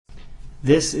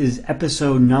This is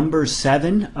episode number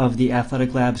 7 of the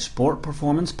Athletic Lab Sport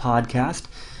Performance Podcast.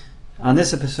 On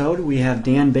this episode, we have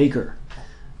Dan Baker.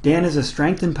 Dan is a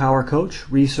strength and power coach,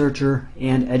 researcher,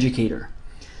 and educator.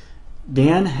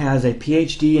 Dan has a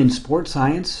PhD in sports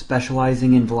science,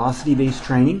 specializing in velocity-based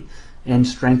training and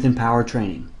strength and power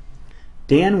training.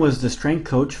 Dan was the strength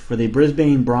coach for the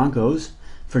Brisbane Broncos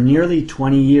for nearly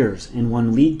 20 years and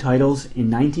won league titles in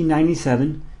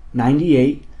 1997,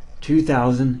 98,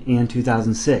 2000, and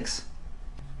 2006.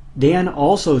 Dan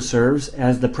also serves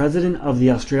as the president of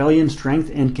the Australian Strength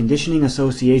and Conditioning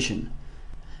Association.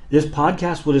 This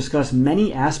podcast will discuss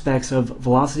many aspects of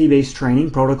velocity-based training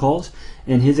protocols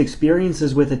and his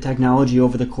experiences with the technology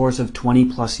over the course of 20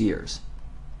 plus years.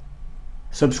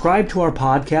 Subscribe to our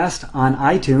podcast on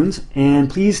iTunes and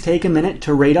please take a minute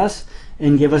to rate us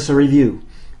and give us a review.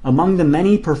 Among the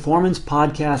many performance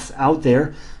podcasts out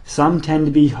there, some tend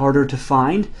to be harder to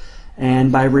find,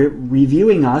 and by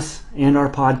reviewing us and our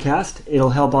podcast,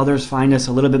 it'll help others find us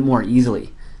a little bit more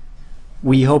easily.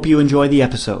 We hope you enjoy the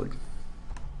episode.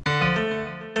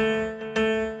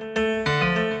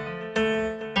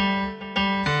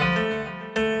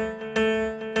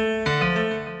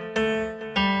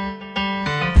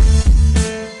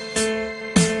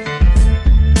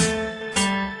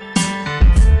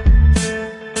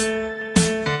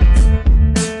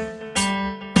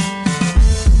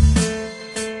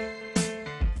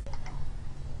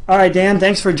 All right, Dan,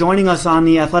 thanks for joining us on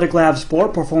the Athletic Lab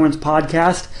Sport Performance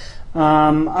Podcast.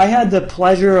 I had the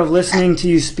pleasure of listening to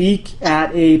you speak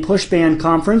at a push band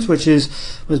conference, which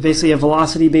was basically a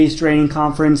velocity-based training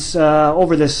conference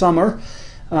over this summer.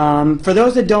 For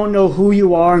those that don't know who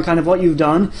you are and kind of what you've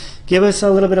done, give us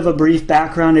a little bit of a brief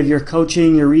background of your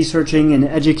coaching, your researching, and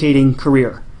educating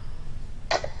career.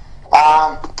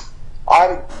 I'm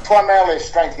primarily a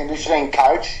strength conditioning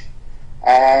coach,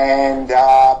 and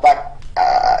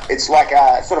it's like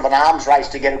a sort of an arms race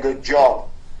to get a good job.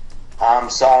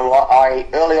 So I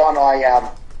early on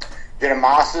I did a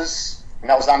master's, and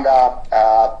that was under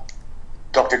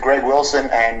Dr. Greg Wilson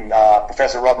and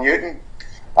Professor Rob Newton.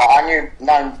 I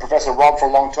known Professor Rob for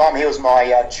a long time. He was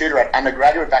my tutor at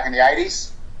undergraduate back in the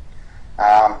 80s.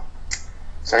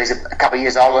 So he's a couple of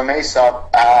years older than me. So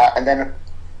I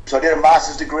did a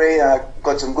master's degree.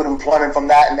 Got some good employment from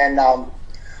that, and then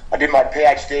I did my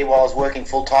PhD while I was working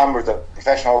full-time with the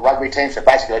professional rugby team, so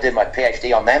basically I did my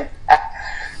PhD on them.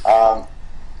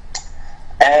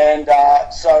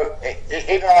 So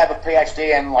even though I have a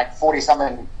PhD and like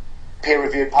 40-something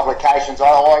peer-reviewed publications, I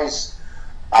always,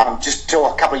 just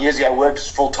till a couple of years ago, worked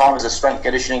full-time as a strength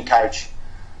conditioning coach.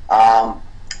 And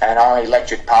I only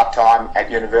lectured part-time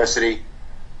at university,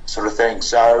 sort of thing.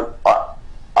 So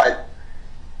I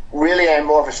really am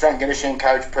more of a strength conditioning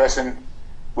coach person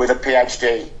with a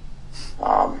PhD.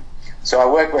 So I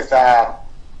work with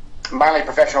mainly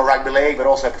professional rugby league, but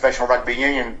also professional rugby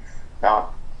union.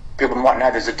 People might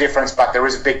know there's a difference, but there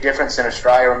is a big difference in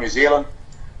Australia and New Zealand.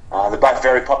 They're both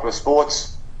very popular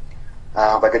sports,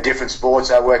 but they're different sports.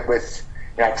 I work with,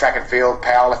 track and field,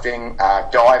 powerlifting,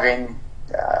 diving.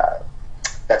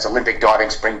 That's Olympic diving,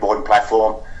 springboard and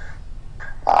platform.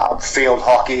 Field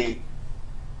hockey.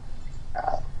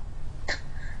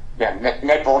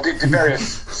 Netball, did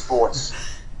various sports.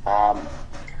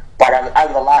 But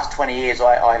over the last 20 years,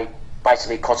 I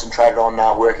basically concentrated on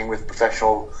working with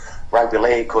professional rugby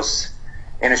league, because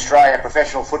in Australia,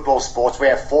 professional football sports, we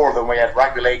have 4 of them. We have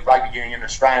rugby league, rugby union,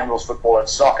 Australian rules football, and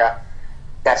soccer.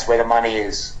 That's where the money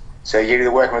is. So you're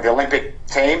either working with the Olympic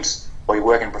teams or you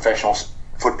work in professional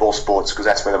football sports, because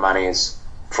that's where the money is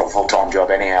for a full-time job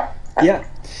anyhow. Yeah.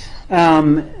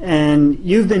 And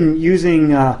you've been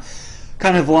using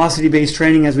kind of velocity-based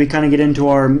training as we kind of get into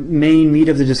our main meat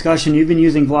of the discussion. You've been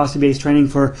using velocity-based training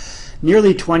for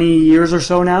nearly 20 years or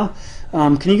so now.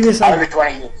 Can you give us over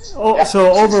 20 years? Oh, yep.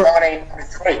 So over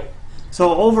 1993.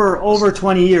 So over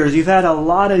 20 years, you've had a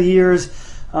lot of years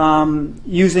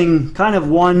using kind of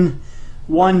one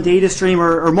data stream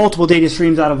or multiple data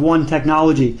streams out of one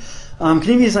technology. Can you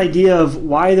give me this idea of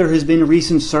why there has been a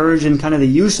recent surge in kind of the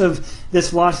use of this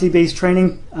velocity-based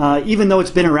training, even though it's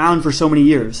been around for so many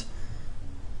years?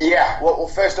 Yeah, well,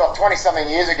 first off, 20-something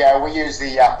years ago, we used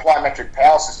the plyometric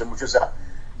power system, which was a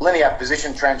linear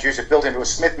position transducer built into a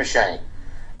Smith machine.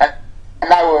 And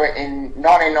they were, in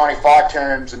 1995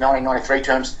 terms and 1993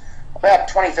 terms, about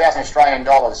 20,000 Australian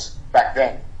dollars back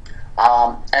then.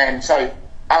 And so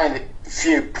only a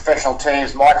few professional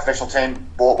teams, my professional team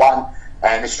bought one,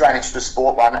 and the Australian Institute of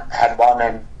Sport one had one,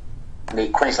 and the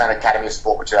Queensland Academy of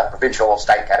Sport, which is a provincial or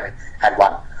state academy, had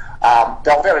one.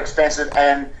 They were very expensive,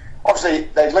 and obviously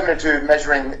they're limited to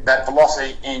measuring that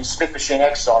velocity in Smith machine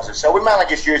exercises. So we mainly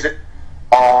just use it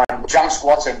on jump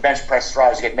squats and bench press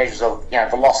throws to get measures of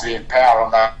velocity and power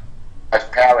on those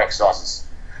power exercises.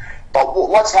 But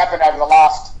what's happened over the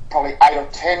last probably 8 or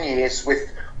 10 years with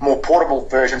more portable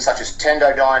versions such as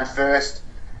Tendodyne first,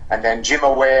 and then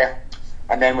GymAware,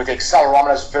 and then with the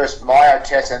accelerometers first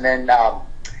Myotest, and then now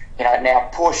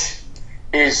Push,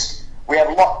 is we have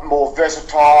a lot more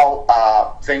versatile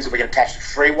things that we can attach to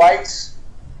free weights,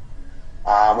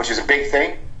 which is a big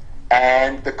thing,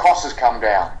 and the cost has come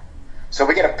down. So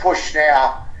we get a Push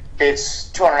now, it's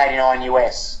 $289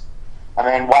 US.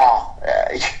 I mean, wow.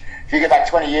 If you go back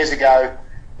 20 years ago,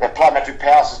 the plyometric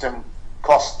power system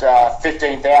cost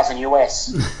 $15,000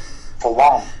 US for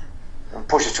one, and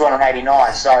Push is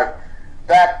 $289. So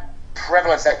that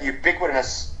prevalence, that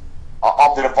ubiquitousness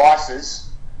of the devices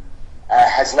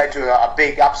has led to a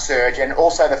big upsurge, and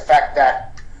also the fact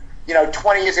that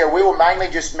 20 years ago we were mainly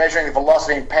just measuring the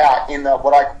velocity and power in the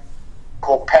what I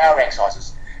call power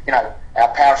exercises. Our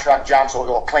power shrug jumps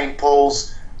or clean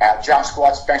pulls, our jump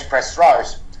squats, bench press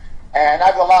throws. And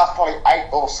over the last probably 8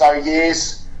 or so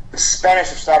years, the Spanish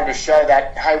have started to show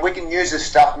that, hey, we can use this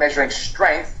stuff measuring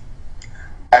strength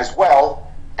as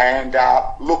well, and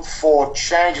look for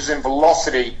changes in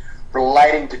velocity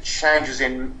relating to changes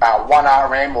in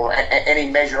 1RM or any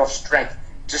measure of strength.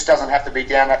 It just doesn't have to be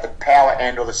down at the power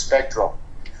end or the spectrum.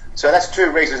 So that's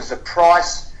 2 reasons: the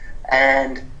price,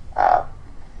 and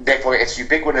therefore its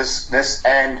ubiquitousness,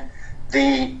 and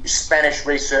the Spanish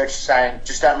research saying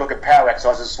just don't look at power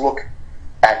exercises, look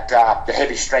at the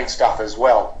heavy strength stuff as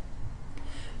well.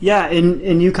 Yeah,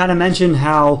 and you kind of mentioned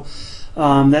how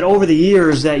that over the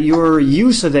years that your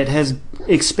use of it has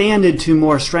expanded to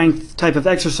more strength type of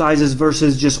exercises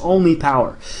versus just only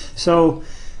power. So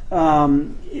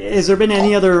has there been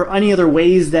any other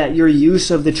ways that your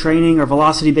use of the training or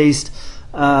velocity-based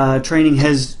training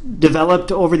has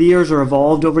developed over the years or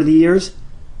evolved over the years?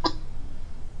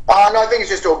 No, I think it's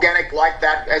just organic like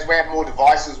that. As we have more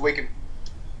devices, we can,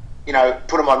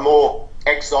 put them on more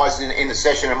exercises in the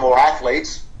session and more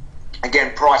athletes.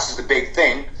 Again, price is the big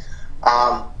thing.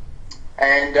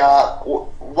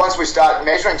 Once we start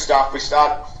measuring stuff, we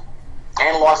start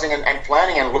analysing and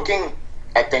planning and looking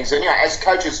at things. And, as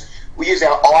coaches, we use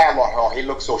our eye a lot. Oh, he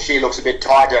looks or she looks a bit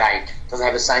tired today, doesn't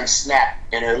have the same snap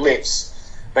in her lifts.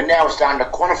 But now we're starting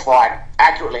to quantify it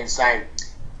accurately and saying,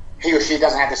 he or she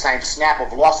doesn't have the same snap or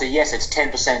velocity. Yes, it's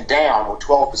 10% down or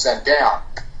 12% down.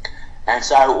 And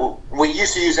so we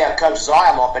used to use our coach's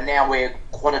eye a lot, but now we're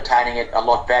quantitating it a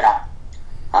lot better,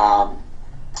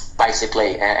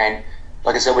 basically. And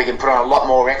like I said, we can put on a lot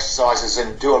more exercises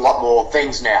and do a lot more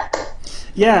things now.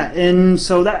 Yeah, and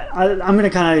so that I'm going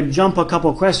to kind of jump a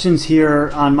couple questions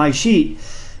here on my sheet.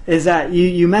 Is that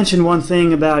you mentioned one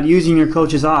thing about using your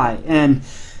coach's eye, and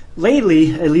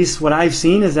lately, at least what I've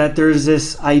seen, is that there's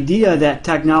this idea that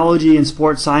technology and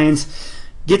sports science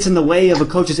gets in the way of a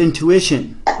coach's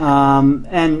intuition.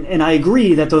 And I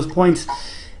agree that those points,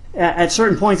 at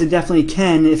certain points, it definitely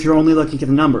can if you're only looking at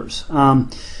the numbers.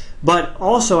 But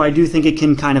also, I do think it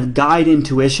can kind of guide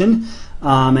intuition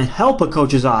and help a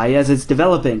coach's eye as it's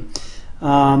developing.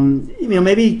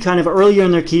 Maybe kind of earlier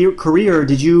in their career,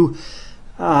 did you...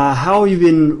 how have you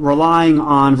been relying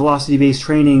on velocity-based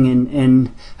training,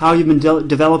 and how have you been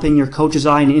developing your coach's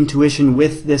eye and intuition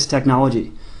with this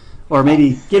technology? Or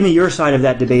maybe give me your side of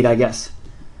that debate, I guess.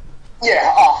 Yeah,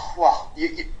 well,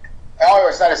 I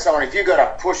always say to someone, if you've got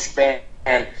a push band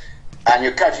and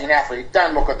you're coaching an athlete,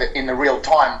 don't look at in the real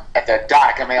time at the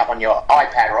data coming up on your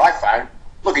iPad or iPhone.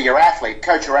 Look at your athlete,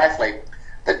 coach your athlete.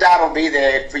 The data will be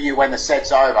there for you when the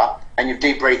set's over and you've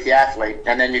debriefed the athlete,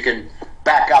 and then you can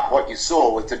back up what you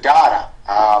saw with the data.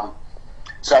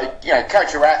 So,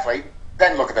 coach your athlete,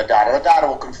 then look at the data. The data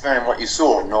will confirm what you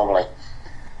saw normally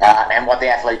and what the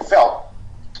athlete felt.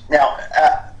 Now,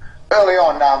 early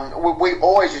on, we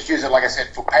always just use it, like I said,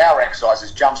 for power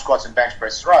exercises, jump squats and bench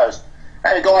press throws.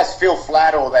 And if guys feel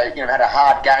flat or they had a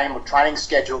hard game or training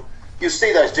schedule, you'll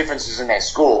see those differences in their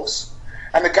scores.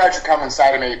 And the coach will come and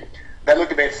say to me, they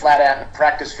look a bit flat out in the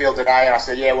practice field today, and I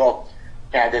said, yeah, well,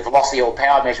 their velocity or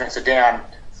power measurements are down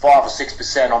 5 or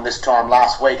 6% on this time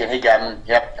last week, and he goes,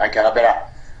 yep, okay, I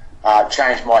better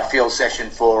change my field session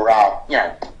for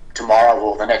tomorrow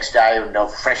or the next day, and I'll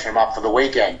freshen them up for the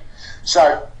weekend.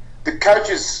 So the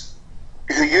coaches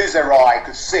who use their eye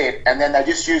could see it, and then they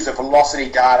just use the velocity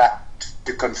data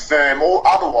to confirm or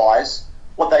otherwise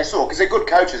what they saw, because they're good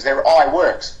coaches, their eye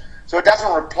works. So it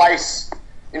doesn't replace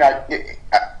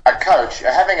a coach.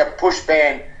 Having a push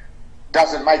band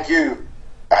doesn't make you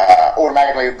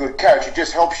automatically a good coach. It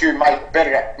just helps you make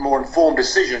better, more informed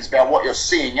decisions about what you're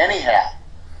seeing anyhow.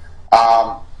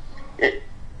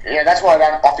 That's why I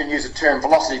don't often use the term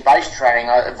velocity-based training.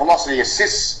 Velocity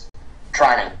assists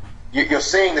training. You're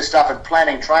seeing the stuff in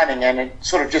planning training, and it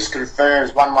sort of just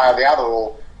confirms one way or the other,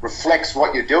 or reflects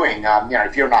what you're doing.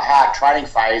 If you're in a hard training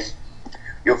phase,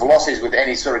 your velocities with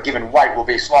any sort of given weight will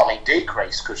be slightly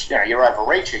decreased because you're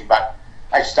overreaching. But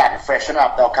as you start to freshen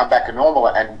up, they'll come back to normal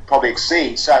and probably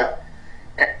exceed. So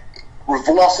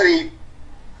velocity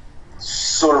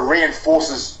sort of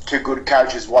reinforces to good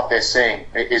coaches what they're seeing,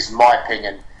 is my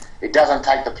opinion. It doesn't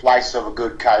take the place of a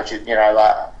good coach. It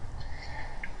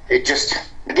just,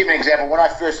 to give you an example, when I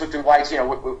first looked at weights, it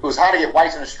was hard to get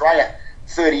weights in Australia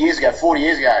 30 years ago, 40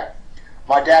 years ago.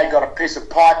 My dad got a piece of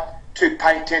pipe, 2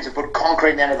 paint tins, and put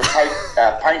concrete down to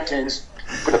the paint tins,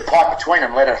 put a pipe between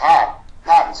them, let it harden.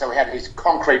 So we had these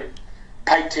concrete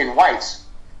paint tin weights.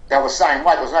 They were the same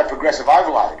weight. There was no progressive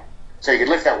overload. So you could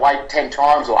lift that weight 10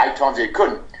 times or 8 times, you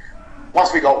couldn't.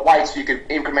 Once we got weights, you could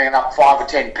increment it up 5 or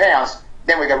 10 pounds.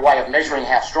 Then we got a way of measuring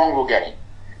how strong we're getting.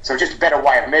 So it's just a better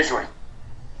way of measuring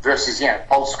versus,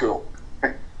 old school.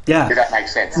 Yeah. If that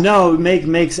makes sense. No,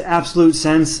 makes absolute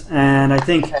sense. And I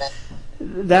think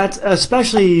that,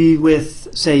 especially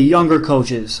with, say, younger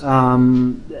coaches,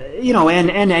 and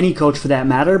any coach for that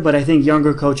matter, but I think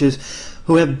younger coaches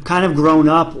who have kind of grown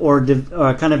up or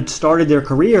kind of started their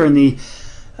career in the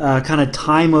kind of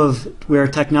time of where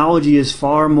technology is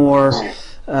far more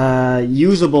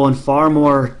usable and far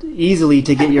more easily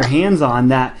to get your hands on,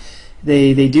 that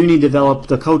they do need to develop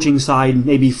the coaching side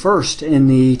maybe first and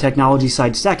the technology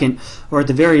side second, or at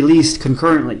the very least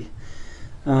concurrently.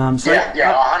 I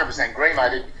 100% agree,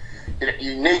 mate.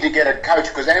 You need to get a coach,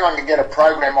 because anyone can get a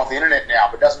program off the internet now,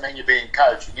 but it doesn't mean you're being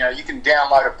coached. You can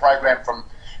download a program from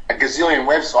a gazillion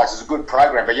websites. It's a good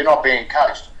program, but you're not being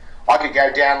coached. I could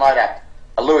go download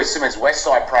a Louis Simmons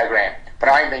Westside program, but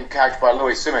I ain't being coached by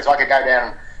Louis Simmons. I could go down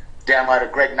and download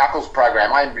a Greg Knuckles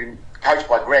program. I ain't been coached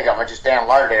by Greg. I just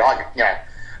downloaded it. I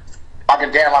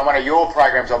can download one of your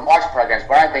programs or Mike's programs,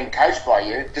 but I ain't being coached by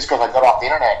you just because I got off the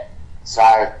internet. So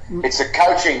it's the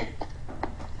coaching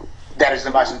that is the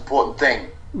most important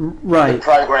thing. Right. The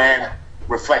program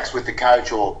reflects with the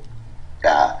coach or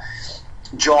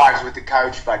jives with the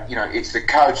coach, but it's the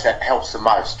coach that helps the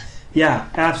most. Yeah,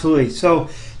 absolutely. So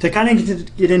to kind of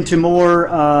get into more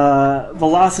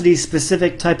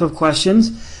velocity-specific type of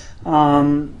questions,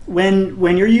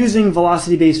 when you're using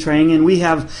velocity-based training, and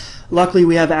luckily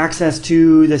we have access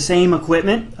to the same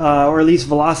equipment, or at least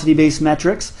velocity-based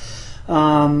metrics.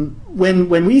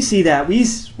 When we see that,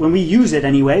 when we use it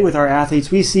anyway with our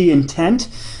athletes, we see intent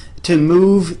to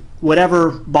move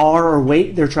whatever bar or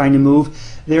weight they're trying to move.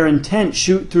 Their intent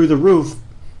shoot through the roof,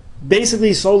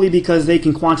 basically solely because they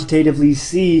can quantitatively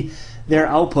see their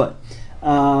output.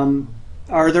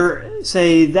 Are there,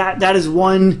 say, that is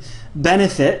one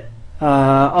benefit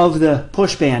of the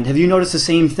push band? Have you noticed the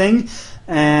same thing?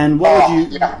 And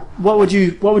what would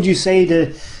you say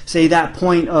to that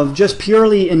point of just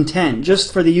purely intent,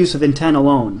 just for the use of intent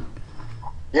alone?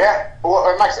 Yeah,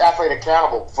 well, it makes the athlete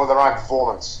accountable for their own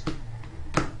performance.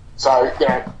 So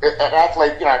an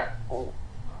athlete,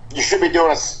 you should be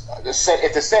doing a set.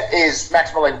 If the set is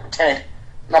maximal intent,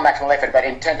 not maximal effort, but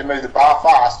intent to move the bar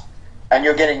fast, and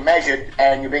you're getting measured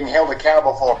and you're being held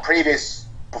accountable for a previous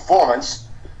performance,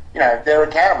 they're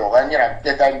accountable. And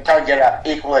if they don't get up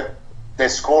equal at their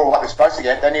score or what they're supposed to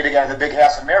get, they need to go to the big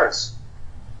house of mirrors,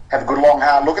 have a good long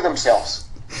hard look at themselves.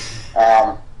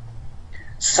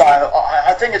 So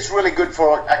I think it's really good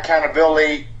for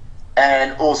accountability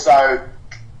and also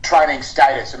training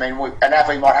status. I mean, an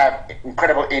athlete might have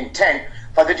incredible intent,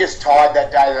 but they're just tired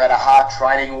that day. They had a hard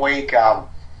training week. I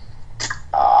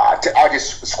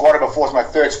just squatted before. It's my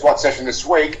third squat session this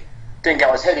week. Didn't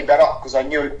go as heavy, but because I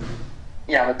knew,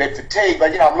 I'm a bit fatigued.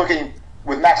 But I'm looking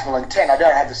with maximal intent. I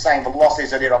don't have the same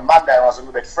velocities I did on Monday. I was a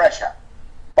little bit fresher,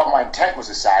 but my intent was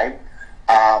the same.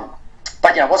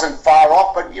 But it wasn't far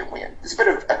off. But there's a bit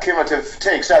of accumulative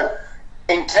fatigue. So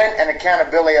intent and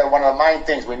accountability are one of the main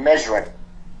things. We measure it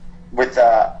with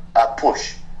a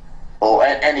push or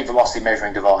any velocity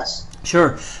measuring device.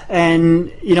 Sure. And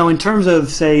in terms of,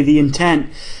 say, the intent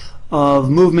of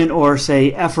movement or,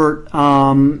 say, effort,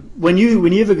 when you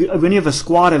have a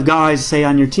squad of guys, say,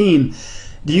 on your team,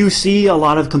 do you see a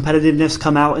lot of competitiveness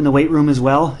come out in the weight room as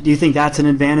well? Do you think that's an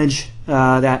advantage,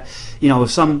 that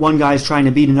if one guy's trying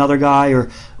to beat another guy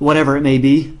or whatever it may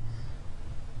be?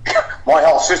 My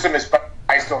whole system is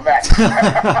based on that.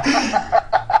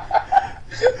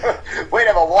 We'd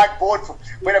have a whiteboard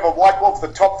for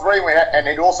the top three, and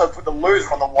he'd also put the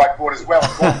loser on the whiteboard as well,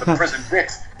 and call it the prison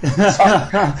bit. So,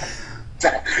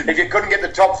 if you couldn't get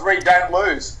the top three, don't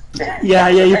lose. Yeah.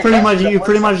 You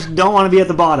pretty much don't want to be at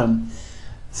the bottom.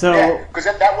 So because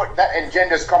that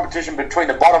engenders competition between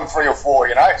the bottom three or four,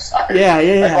 So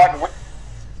yeah.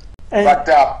 But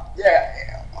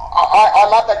I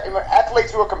love that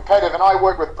athletes who are competitive, and I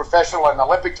work with professional and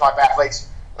Olympic type athletes.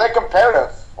 They're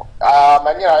competitive,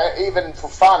 and even for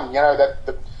fun, that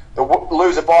the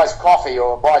loser buys coffee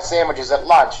or buys sandwiches at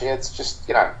lunch. It's just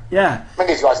I mean,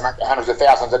 these guys make hundreds of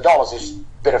thousands of dollars. It's a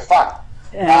bit of fun,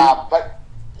 but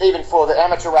even for the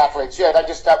amateur athletes, they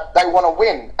just they want to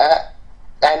win.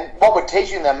 And what we're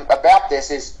teaching them about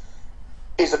this is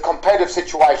a competitive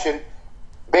situation,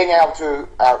 being able to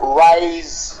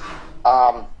raise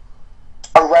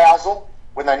arousal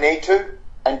when they need to,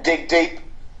 and dig deep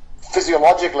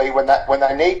physiologically when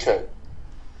they need to.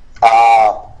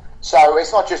 So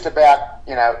it's not just about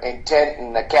intent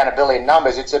and accountability and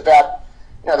numbers. It's about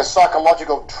the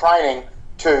psychological training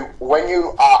to, when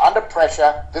you are under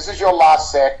pressure, this is your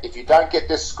last set. If you don't get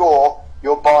this score,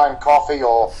 you're buying coffee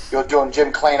or you're doing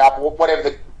gym cleanup, or whatever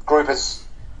the group has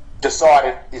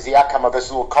decided is the outcome of this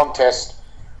little contest.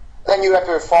 Then you have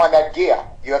to find that gear.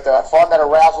 You have to find that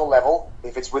arousal level,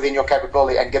 if it's within your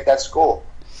capability, and get that score.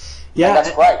 Yeah, and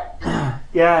that's great.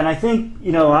 Yeah, and I think,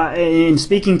 in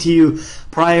speaking to you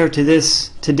prior to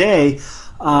this today,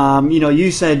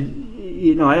 you said,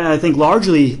 I think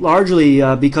largely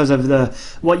because of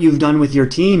what you've done with your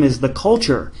team is the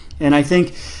culture. And I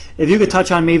think if you could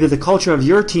touch on maybe the culture of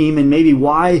your team and maybe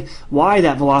why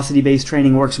that velocity-based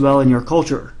training works well in your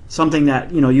culture, something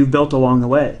that, you've built along the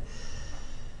way.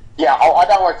 Yeah, I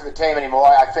don't work for the team anymore.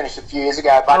 I finished a few years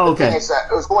ago. But the thing is,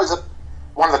 it was always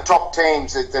one of the top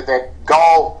teams. That their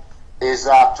goal is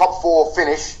top four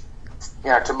finish,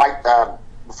 to make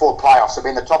before playoffs. So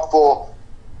being the top four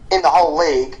in the whole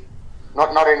league,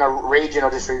 not in a region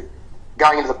or district,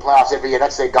 going into the playoffs every year.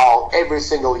 That's their goal every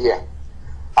single year.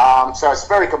 So it's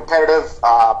very competitive.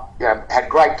 Had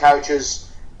great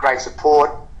coaches, great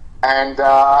support, and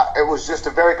it was just a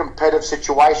very competitive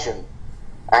situation,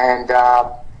 and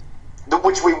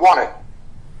which we wanted.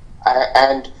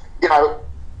 And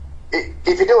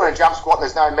if you're doing a jump squat and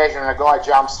there's no measure and a guy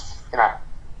jumps,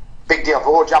 big deal. If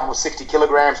we're all jumping with 60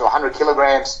 kilograms or 100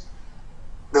 kilograms,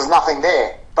 there's nothing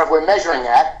there. But if we're measuring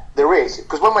that, there is.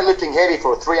 Because when we're lifting heavy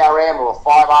for a 3RM or a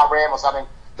 5RM or something,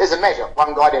 there's a measure.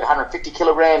 One guy did 150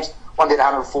 kilograms, one did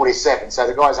 147. So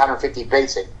the guy's 150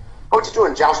 beats him. But what you do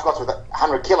in jump squats with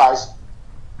 100 kilos,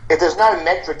 if there's no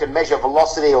metric to measure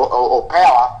velocity or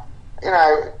power,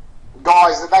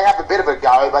 guys, they have a bit of a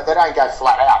go, but they don't go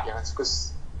flat out. It's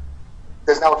because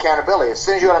there's no accountability. As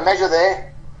soon as you've got a measure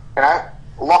there,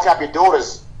 lock up your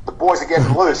daughters. The boys are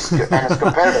getting loose, and it's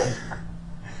competitive,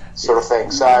 sort of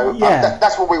thing. So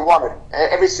that's what we wanted.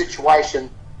 Every situation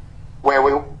where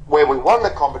we won the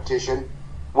competition,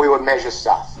 we would measure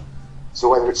stuff. So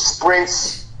whether it's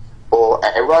sprints or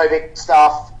aerobic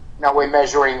stuff, we're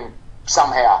measuring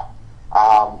somehow.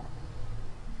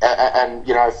 And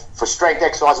for strength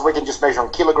exercise, we can just measure in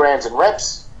kilograms and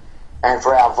reps. And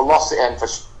for our velocity and for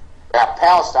our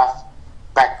power stuff,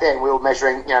 back then we were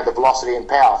measuring, the velocity and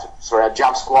power. So our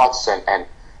jump squats and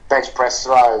bench press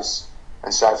throws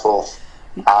and so forth.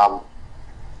 Absolutely.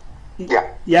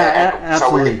 So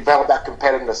we developed that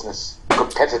competitiveness.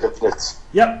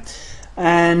 Yep.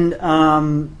 And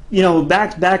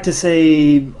back to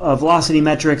say velocity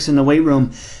metrics in the weight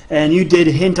room, and you did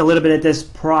hint a little bit at this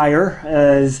prior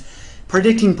as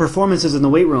predicting performances in the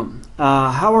weight room.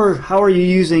 How are you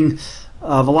using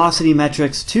velocity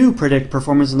metrics to predict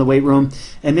performance in the weight room,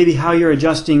 and maybe how you're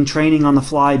adjusting training on the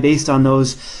fly based on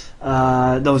those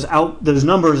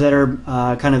numbers that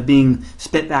are kind of being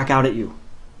spit back out at you?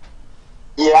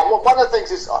 Yeah, well, one of the things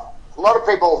is a lot of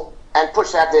people, and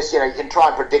push out this, you can try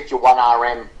and predict your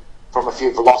 1RM from a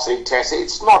few velocity tests.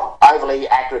 It's not overly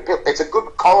accurate. It's a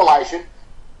good correlation,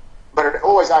 but it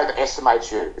always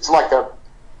overestimates you. It's like the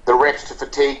reps to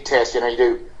fatigue test. You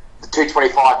do the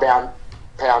 225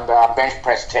 pound bench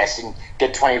press test and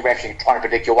get 20 reps and try to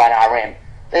predict your 1RM.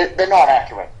 They're not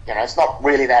accurate. It's not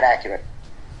really that accurate.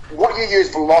 What you use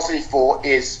velocity for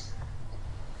is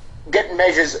getting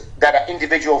measures that are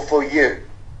individual for you.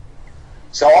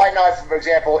 So I know, for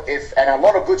example, and a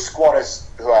lot of good squatters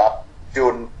who are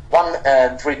doing 1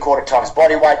 3/4 times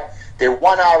body weight, their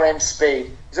 1RM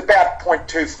speed is about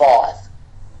 0.25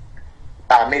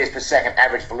 meters per second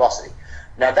average velocity.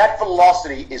 Now that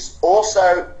velocity is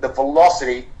also the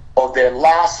velocity of their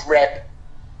last rep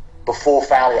before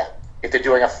failure. If they're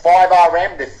doing a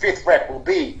 5RM, their 5th rep will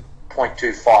be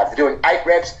 0.25. If they're doing 8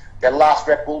 reps, their last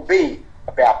rep will be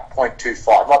about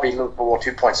 0.25. Might be a little more,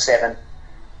 2.7,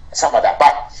 something like that.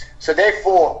 But so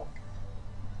therefore,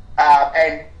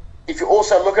 and if you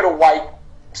also look at a weight,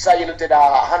 say you looked at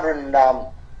 100,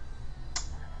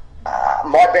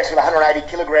 my best with 180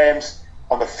 kilograms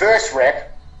on the first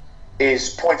rep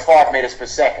is 0.5 meters per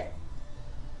second.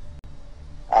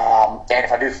 and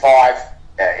if I do 5,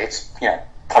 it's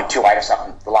 0.28 or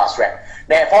something the last rep.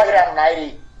 Now, if I get out an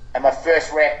 80 and my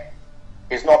first rep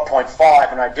is not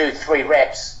 0.5 and I do 3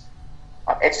 reps,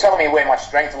 it's telling me where my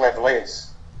strength level is.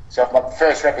 So if my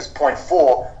first rep is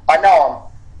 0.4, I know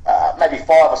I'm maybe 5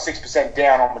 or 6%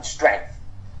 down on my strength.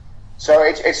 So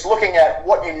it's looking at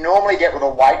what you normally get with a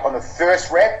weight on the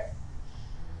first rep,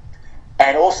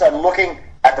 and also looking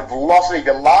at the velocity of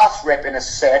your last rep in a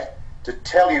set to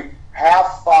tell you how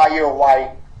far you're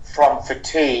away from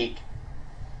fatigue.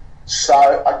 So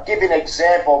I'll give you an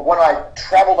example. When I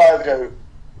travelled over to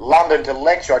London to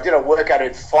lecture, I did a workout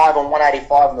at 5 on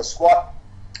 185 on the squat.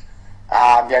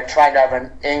 Trained over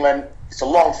in England. It's a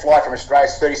long flight from Australia,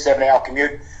 it's a 37-hour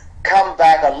commute. Come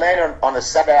back, I landed on a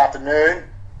Saturday afternoon.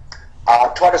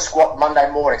 Tried to squat Monday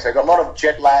morning, so I got a lot of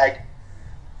jet lag.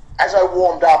 As I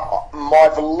warmed up, my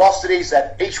velocities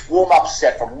at each warm-up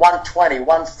set from 120,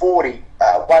 140,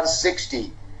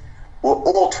 160 were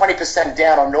all 20%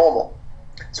 down on normal.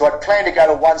 So I'd planned to go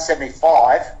to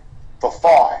 175 for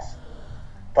 5.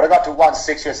 But I got to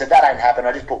 160 and I said, that ain't happening.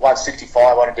 I just put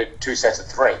 165 on and did 2 sets of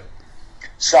 3.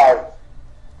 So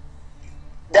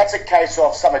that's a case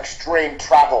of some extreme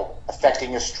travel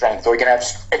affecting your strength, or you can have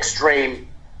extreme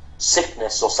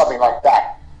sickness or something like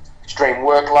that. Extreme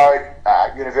workload,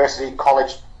 university,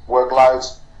 college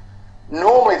workloads.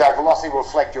 Normally, though, velocity will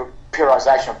reflect your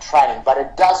periodization of training, but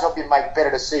it does help you make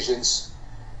better decisions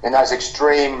in those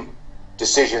extreme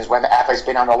decisions when the athlete's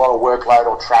been under a lot of workload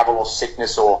or travel or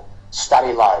sickness or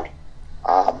study load.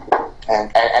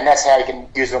 And that's how you can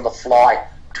use it on the fly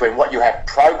between what you have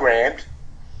programmed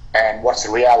and what's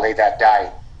the reality that day.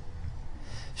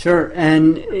 Sure,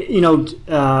 and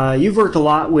you've worked a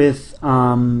lot with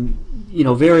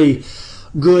very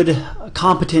good,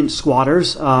 competent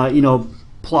squatters.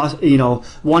 Plus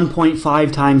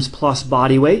 1.5 times plus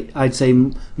body weight. I'd say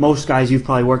most guys you've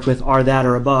probably worked with are that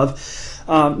or above.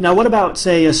 Now, what about,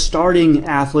 say, a starting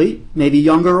athlete, maybe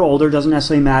younger or older, doesn't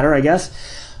necessarily matter, I guess,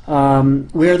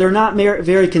 where they're not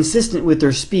very consistent with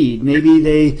their speed. Maybe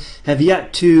they have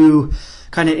yet to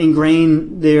kind of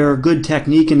ingrain their good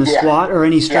technique in the squat or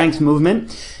any strength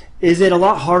movement. Is it a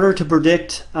lot harder to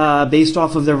predict based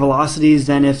off of their velocities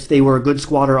than if they were a good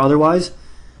squatter otherwise?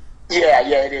 Yeah,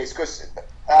 it is, because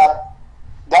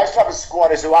those type of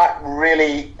squatters who aren't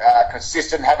really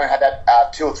consistent, haven't had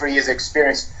that 2 or 3 years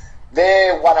experience,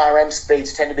 their 1RM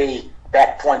speeds tend to be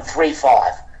about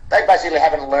 0.35. They basically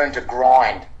haven't learned to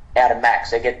grind out of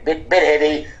max. They get a bit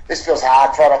heavy, this feels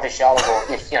hard, try it off their shoulders, or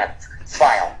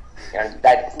fail.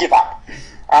 They give up.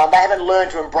 They haven't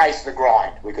learned to embrace the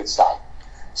grind, we could say.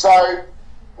 So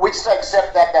we just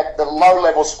accept that the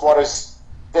low-level squatters,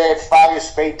 their failure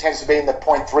speed tends to be in the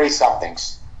 0.3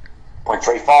 somethings.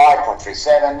 0.35,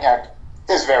 0.37,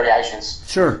 there's variations.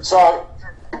 Sure. So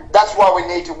that's why we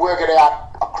need to work it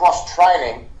out across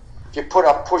training. If you put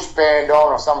a push band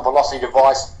on or some velocity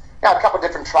device, a couple of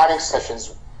different training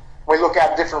sessions, we look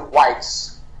at different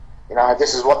weights.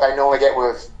 This is what they normally get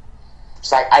with,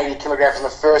 say, 80 kilograms in the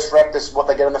first rep, this is what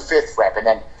they get on the 5th rep, and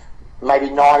then maybe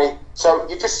 90. So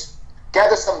you just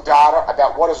gather some data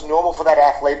about what is normal for that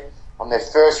athlete on their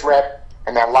first rep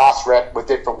and their last rep with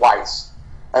different weights.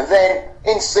 And then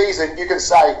in season, you can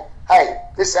say, hey,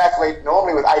 this athlete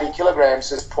normally with 80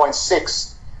 kilograms is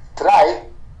 0.6. Today,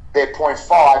 they're 0.5.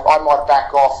 I might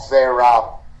back off their,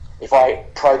 if I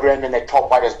programmed in their top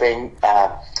weight as being,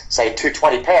 say,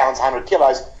 220 pounds, 100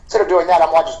 kilos, instead of doing that, I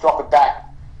might just drop it back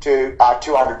to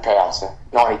 200 pounds,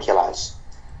 90 kilos.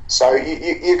 So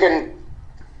you can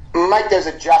make those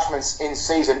adjustments in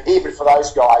season, even for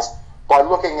those guys, by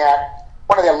looking at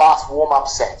one of their last warm-up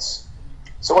sets.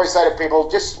 So what I say to people,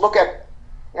 just look at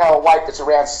a weight that's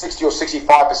around 60 or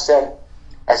 65%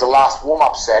 as a last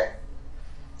warm-up set,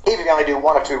 even if you only do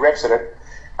 1 or 2 reps at it,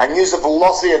 and use the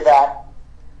velocity of that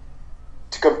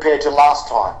to compare to last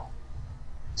time.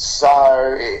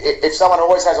 So if someone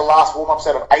always has a last warm-up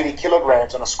set of 80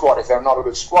 kilograms on a squat, if they're not a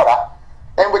good squatter,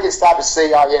 then we can start to see,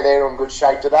 they're in good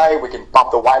shape today. We can bump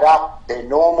the weight up. They're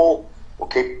normal. We'll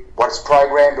keep what is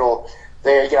programmed, or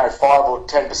they're 5 or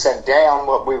 10% down.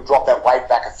 We'll drop that weight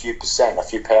back a few percent, a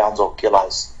few pounds or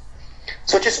kilos.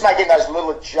 So just making those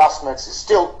little adjustments.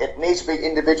 It needs to be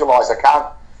individualized. I can't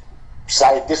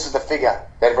say this is the figure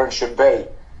that everyone should be.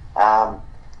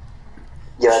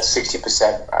 It's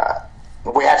 60%.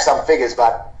 We have some figures,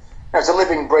 but it's a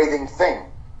living, breathing thing.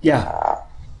 Yeah.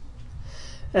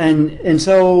 And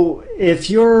so if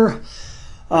you're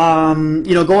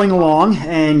going along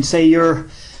and say you're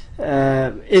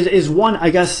is one, I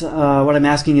guess what I'm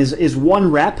asking is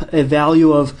 1 rep a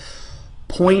value of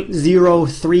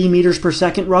 0.03 meters per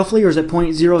second roughly, or is it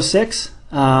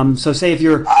 0.06? So say if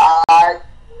you're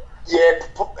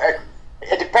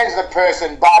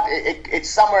person, but it's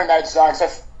somewhere in that zone. So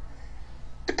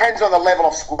depends on the level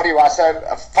of squat you are. So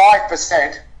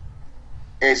 5%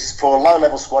 is for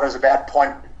low-level squatters about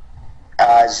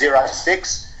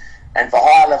 0.06, and for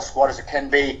higher-level squatters it can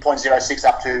be 0.06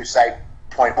 up to, say,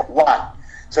 0.1.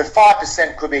 So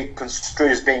 5% could be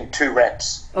construed as being 2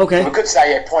 reps. Okay. So we could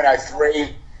say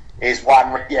 0.03 is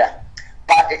 1 rep,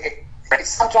 But it's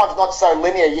sometimes not so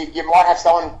linear. You might have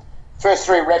someone, first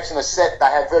 3 reps in a set, they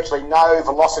have virtually no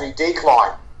velocity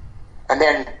decline. And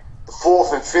then the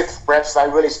 4th and 5th reps, they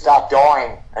really start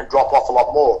dying and drop off a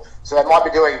lot more. So they might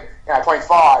be doing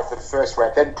 0.5 for the first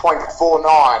rep, then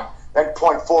 0.49, then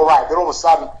 0.48. Then all of a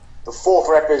sudden, the 4th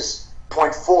rep is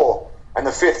 0.4 and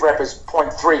the 5th rep is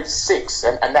 0.36,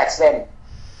 and that's them.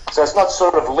 So it's not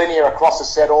sort of linear across the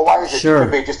set always. Sure. It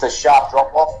could be just a sharp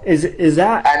drop off. Is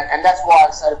that? And that's why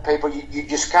I say to people, you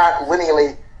just can't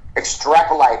linearly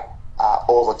extrapolate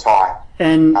all the time.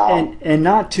 And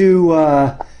not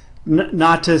to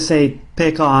not to say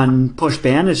pick on push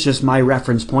band. It's just my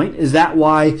reference point. Is that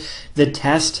why the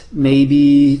test may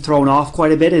be thrown off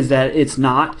quite a bit? Is that it's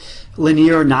not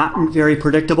linear, not very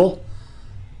predictable?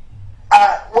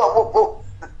 Well,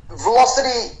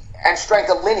 velocity and strength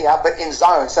are linear, but in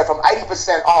zones. So from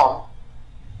 80% on,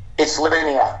 it's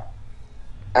linear.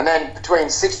 And then between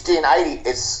 60 and 80,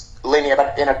 it's linear,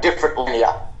 but in a different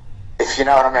linear, if you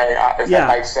know what I mean, if that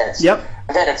makes sense. Yep.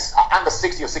 And then it's under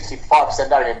 60 or 65%,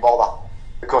 don't even bother,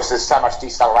 because there's so much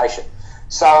deceleration.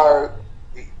 So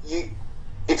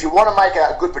if you want to make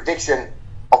a good prediction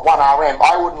of 1 RM,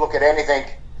 I wouldn't look at anything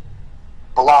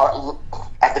below,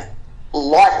 at the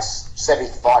lightest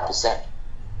 75%.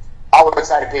 I would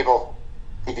say to people,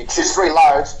 if you choose 3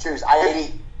 loads, choose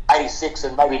 80, 86,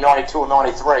 and maybe 92 or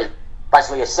 93.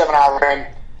 Basically a 7 RM,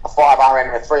 a 5 RM,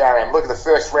 and a 3 RM. Look at the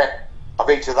first rep of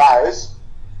each of those,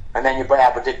 and then you'll be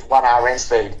able to predict 1 RM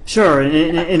speed. Sure,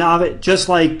 and just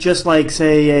like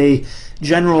say a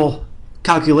general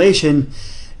calculation,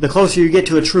 the closer you get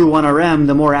to a true 1 RM,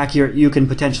 the more accurate you can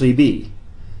potentially be.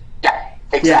 Yeah,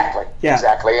 exactly. Yeah.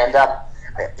 Exactly. And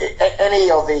any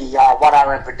of the 1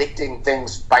 RM predicting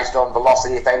things based on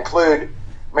velocity, if they include,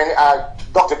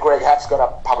 Dr. Greg Haft's got a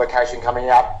publication coming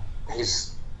out.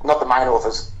 He's not the main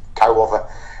author, co-author.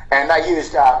 And they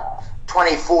used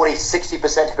 20, 40,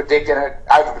 60% to predict, and it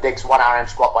over-predicts 1 RM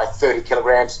squat by 30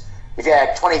 kilograms. If you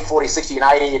add 20, 40, 60,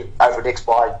 and 80, it over-predicts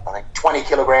by, 20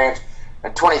 kilograms.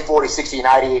 And 20, 40, 60, and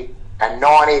 80, and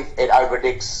 90, it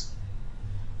over-predicts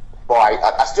by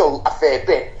still a fair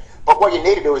bit. But what you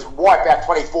need to do is wipe out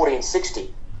 20, 40, and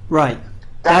 60. Right.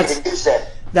 Don't even use them.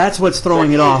 That's what's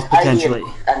throwing it off, potentially.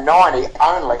 And 90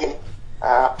 only,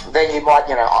 then you might,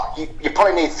 you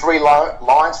probably need 3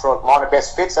 lines for a line of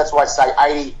best fits. That's why I say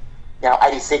 80,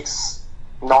 86,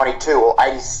 92, or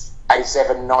 80,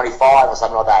 87, 95, or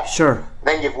something like that. Sure.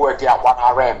 Then you've worked out 1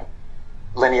 RM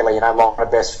linearly, line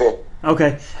of best fit.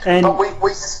 Okay. And but we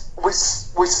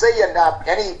see in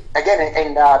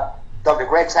Dr.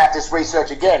 Greg's had this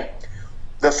research again.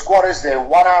 The squatters, their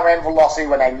 1 RM velocity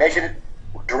when they measured it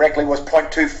directly was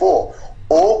 0.24.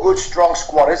 All good strong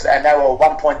squatters, and they were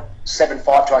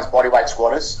 1.75 times body weight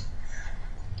squatters.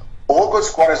 All good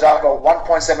squatters over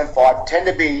 1.75 tend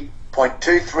to be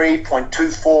 0.23,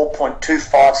 0.24,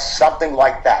 0.25, something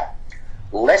like that.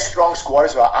 Less strong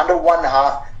squatters who are under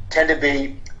 1.5 tend to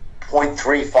be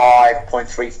 0.35,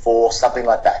 0.34, something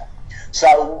like that.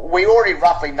 So we already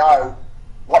roughly know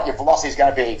what your velocity is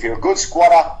going to be. If you're a good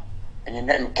squatter and you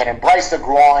can embrace the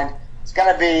grind, it's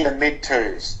going to be in the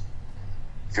mid-2s.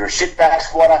 If you're a shitbag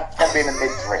squatter, it's going to be in the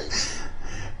mid-3s.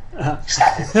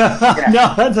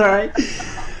 No, that's all right.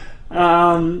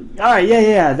 All right,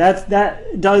 yeah.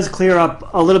 That does clear up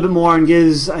a little bit more and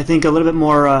gives, I think, a little bit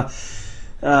more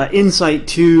insight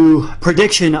to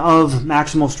prediction of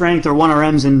maximal strength or 1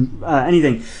 RMs in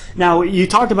anything. Now, you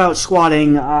talked about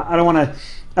squatting. I don't want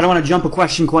to jump a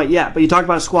question quite yet, but you talked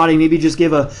about squatting. Maybe just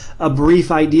give a brief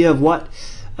idea of what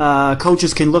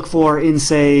coaches can look for in,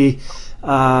 say,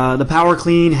 the power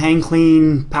clean, hang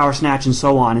clean, power snatch, and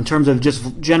so on, in terms of just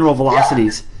general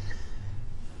velocities.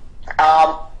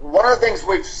 One of the things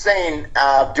we've seen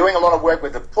doing a lot of work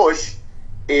with the push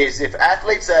is if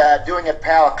athletes are doing a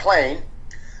power clean,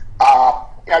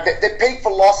 the peak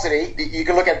velocity, you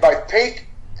can look at both peak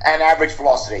and average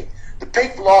velocity. The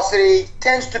peak velocity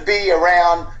tends to be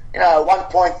around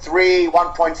 1.3,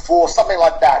 1.4, something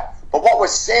like that. But what we're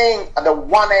seeing on the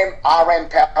 1 RM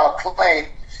power clean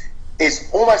is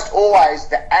almost always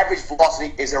the average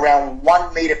velocity is around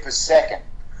 1 meter per second,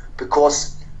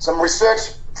 because some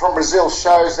research from Brazil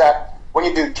shows that when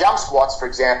you do jump squats, for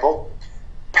example,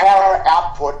 power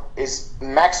output is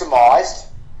maximized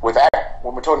when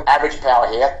we're talking average power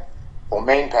here, or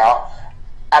mean power,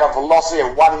 at a velocity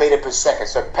of 1 meter per second.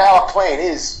 So power clean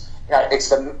is,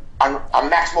 it's a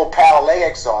maximal power leg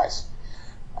exercise.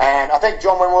 And I think,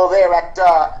 John, when we were there at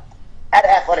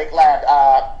Athletic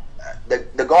Lab,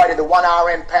 the guy did the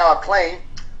 1RM power clean.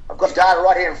 I've got data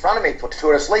right here in front of me,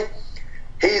 fortuitously.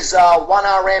 His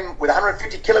 1RM with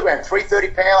 150 kilogram,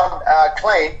 330 pound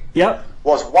clean. Yep.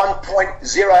 Was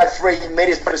 1.03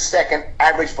 meters per second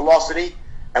average velocity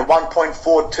and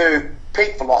 1.42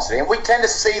 peak velocity. And we tend to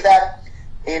see that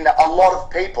in a lot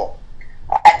of people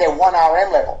at their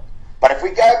 1RM level. But if we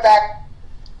go back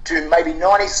to maybe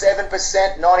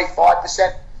 97%,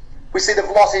 95%, we see the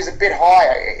velocity is a bit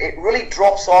higher. It really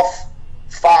drops off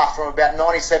fast from about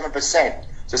 97%.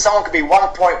 So someone could be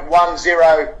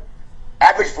 1.10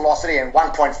 average velocity and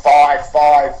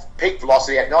 1.55 peak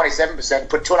velocity at 97%,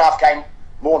 put 2.5K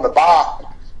more on the bar,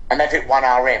 and they've hit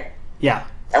 1RM. Yeah.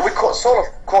 And we sort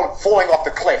of call it falling off the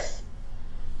cliff.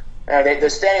 They're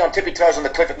standing on tippy toes on the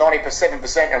cliff at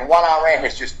 97%, and 1RM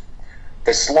is just,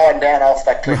 they're sliding down off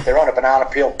that cliff. They're on a banana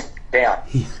peel, down.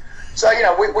 So,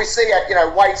 we see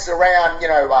at, weights around,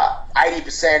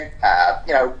 80%,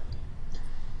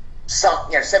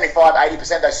 some, 75,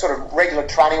 80%, those sort of regular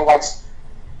training weights.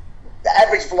 The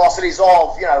average velocities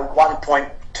of,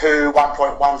 1.2,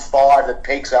 1.15, the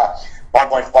peaks are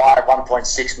 1.5,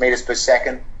 1.6 meters per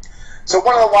second. So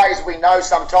one of the ways we know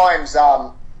sometimes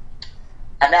an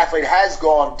athlete has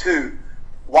gone to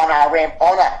 1RM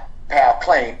on a power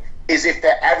clean is if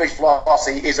their average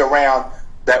velocity is around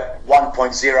that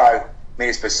 1.0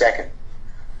 meters per second.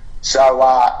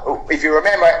 So if you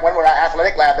remember, when we were at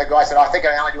Athletic Lab, the guy said, I think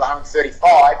I only do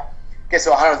 135, gets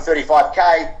to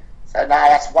 135K, so no,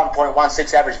 that's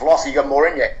 1.16 average velocity, you got more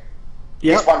in you.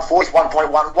 Yep. It's 140,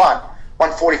 1.11,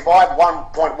 145,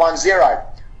 1.10,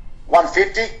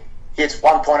 150, it's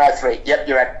 1.03. Yep,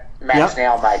 you're at max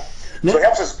now, mate. So it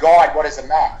helps us guide what is the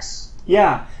max.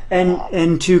 Yeah,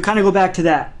 and to kind of go back to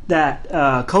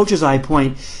that coach's eye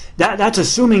point, that's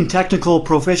assuming technical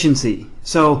proficiency.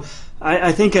 So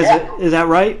I think, is that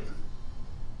right?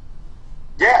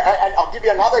 Yeah, and I'll give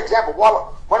you another example.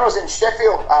 When I was in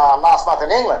Sheffield last month in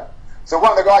England, so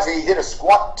one of the guys, he did a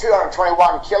squat,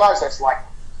 221 kilos, that's like,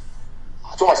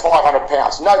 it's almost 500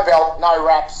 pounds. No belt, no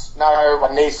wraps, no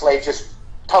knee sleeve, just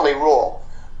totally raw.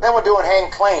 Then we're doing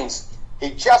hand cleans. He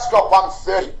just got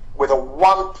 130 with a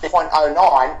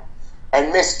 1.09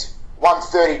 and missed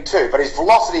 132, but his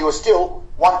velocity was still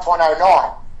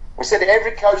 1.09. We said to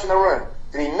every coach in the room,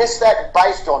 did he miss that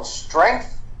based on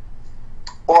strength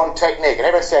or on technique? And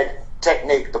everyone said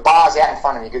technique. The bar's out in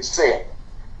front of him, you could see it.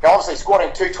 Now obviously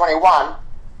squatting 221,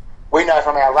 we know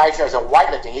from our ratios of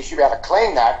weightlifting, he should be able to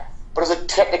clean that, but it's a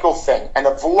technical thing, and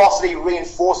the velocity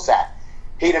reinforced that.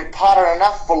 He'd imparted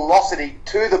enough velocity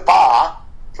to the bar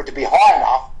for it to be high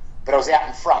enough, but it was out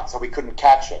in front, so we couldn't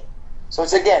catch it. So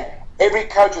it's again, every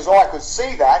coach's eye could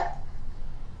see that.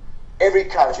 Every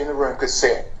coach in the room could see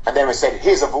it. And then we said,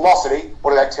 here's a velocity.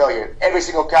 What do they tell you? Every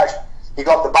single coach, he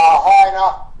got the bar high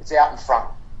enough, it's out in front.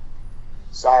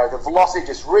 So the velocity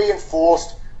just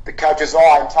reinforced the coach's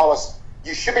eye and told us,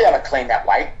 you should be able to clean that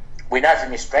weight. We know from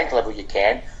your strength level you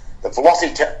can. The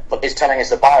velocity is telling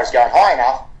us the bar is going high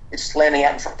enough, it's landing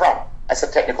out in front. That's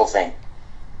a technical thing.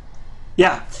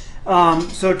 Yeah.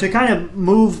 So to kind of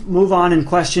move on in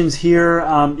questions here,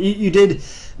 you did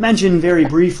mention very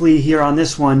briefly here on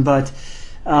this one, but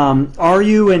are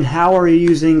you and how are you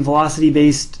using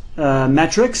velocity-based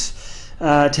metrics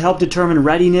to help determine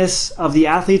readiness of the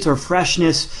athletes or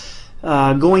freshness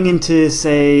going into,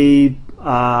 say,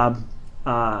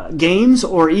 games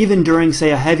or even during, say,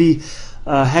 a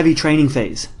heavy training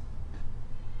phase?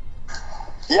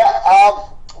 Yeah,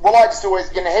 well, I just always,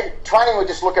 in heavy training, we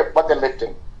just look at what they're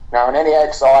lifting. Now, in any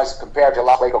exercise, compared to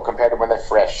last week or compared to when they're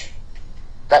fresh.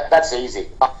 That's easy.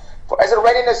 As a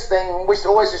readiness thing, we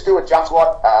always just do a jump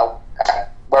squat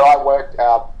where I work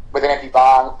with an empty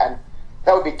bar, and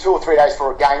that would be 2 or 3 days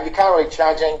for a game. You can't really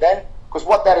change anything then, because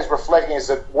what that is reflecting is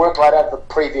the workload out of the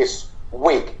previous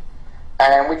week.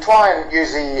 And we try and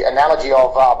use the analogy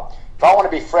of if I want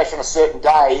to be fresh on a certain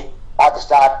day, I have to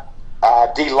start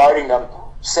deloading them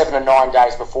 7 or 9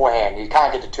 days beforehand. You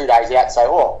can't get to 2 days out and say,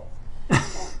 oh,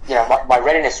 my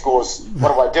readiness scores,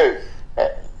 what do?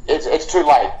 It's too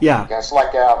late. Yeah. It's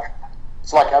like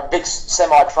a big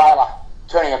semi-trailer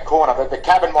turning a corner. The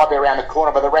cabin might be around the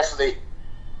corner, but the rest of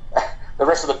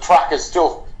the truck is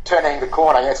still turning the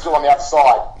corner. It's still on the other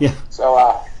side. Yeah. So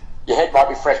your head might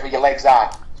be fresh, but your legs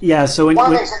aren't. Yeah. So at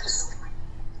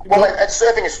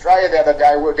Surfing Australia the other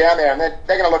day, we were down there, and they're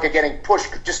going to look at getting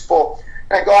pushed just for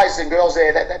guys and girls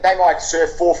there. They might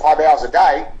surf 4 or 5 hours a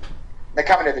day. They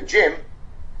come into the gym,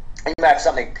 and you may have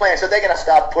something planned. So they're going to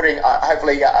start putting,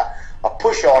 hopefully, a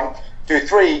push on, do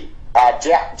 3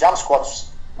 jump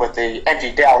squats with the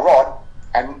empty dowel rod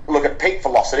and look at peak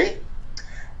velocity,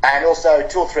 and also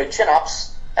 2 or 3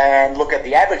 chin-ups and look at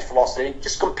the average velocity.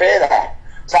 Just compare that.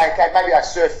 Say, okay, maybe I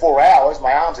surf 4 hours,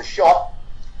 my arms are shot,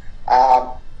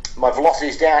 my velocity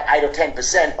is down 8 or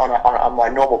 10% on my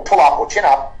normal pull-up or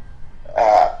chin-up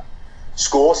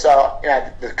score. So,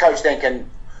 the coach then can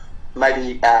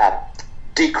maybe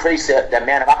decrease the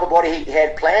amount of upper body he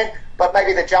had planned, but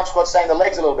maybe the jump squat's saying the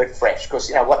legs are a little bit fresh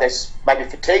because, what they're maybe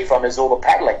fatigued from is all the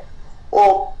paddling,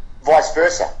 or vice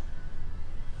versa.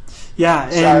 Yeah.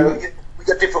 So we've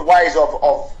got different ways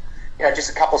of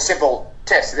just a couple of simple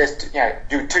tests. There's,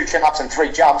 do 2 chin-ups and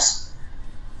 3 jumps.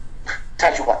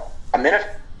 Takes you, a minute?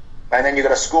 And then you've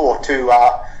got a score to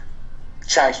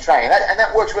change training. And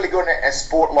that works really good in a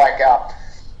sport like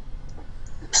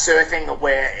surfing,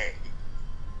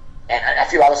 and a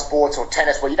few other sports, or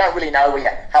tennis, where you don't really know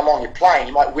how long you're playing.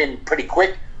 You might win pretty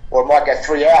quick, or it might go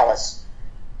 3 hours.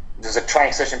 There's a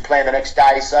training session planned the next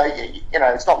day, so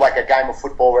it's not like a game of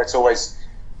football where it's always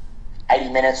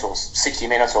 80 minutes or 60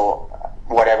 minutes or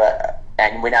whatever,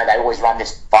 and we know they always run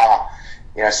this far.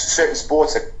 Certain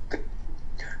sports,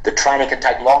 the training can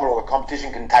take longer, or the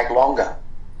competition can take longer.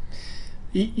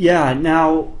 Yeah.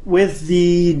 Now, with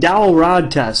the dowel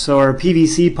rod test or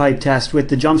PVC pipe test with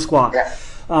the jump squat, Yeah.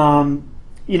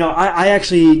 I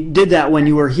actually did that when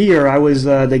you were here. I was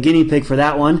the guinea pig for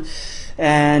that one.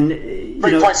 And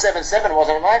 3.77,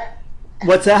 wasn't it, mate?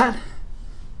 What's that?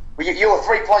 You were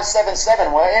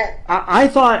 3.77, weren't you? I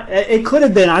thought it could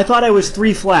have been. I thought I was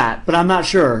 3 flat, but I'm not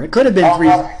sure. It could have been 3.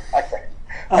 No. Okay.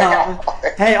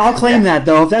 Hey, I'll claim that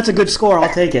though. If that's a good score,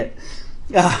 I'll take it.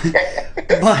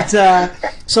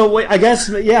 So I guess,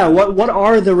 what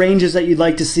are the ranges that you'd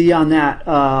like to see on that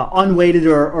unweighted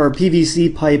or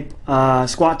PVC pipe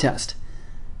squat test?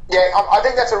 Yeah, I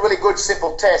think that's a really good,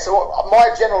 simple test. So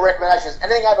my general recommendation is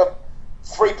anything over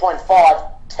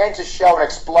 3.5 tends to show an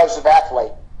explosive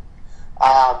athlete.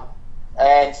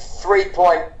 And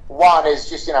 3.1 is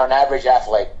just, an average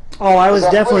athlete. Oh, I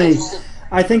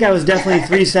think I was definitely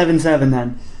 3.77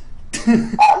 then.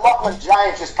 Lachlan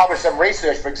James just published some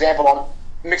research, for example, on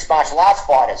mixed martial arts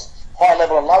fighters, high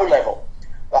level and low level.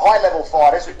 The high level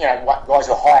fighters, guys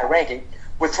who are higher ranking,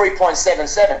 were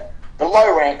 3.77. The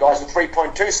low rank guys were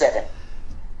 3.27.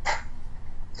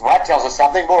 Well, that tells us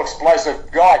something. More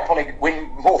explosive guy probably win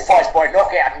more fights by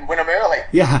knockout and win them early.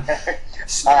 Yeah.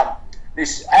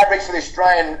 This average for the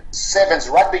Australian Sevens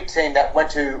rugby team that went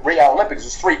to Rio Olympics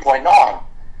was 3.9.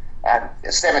 And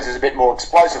Sevens is a bit more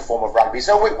explosive form of rugby.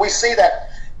 So we see that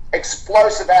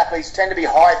explosive athletes tend to be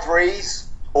high 3s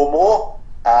or more.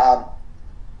 That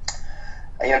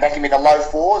can be the low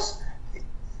 4s.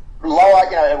 Lower,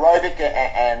 aerobic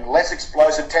and less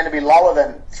explosive tend to be lower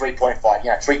than 3.5.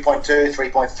 3.2,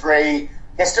 3.3.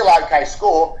 They're still okay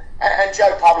score. And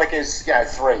Joe Public is 3,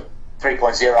 3.0,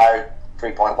 3.1,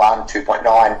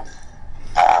 2.9,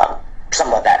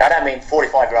 something like that. I don't mean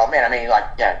 45-year-old men. I mean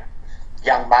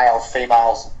young males,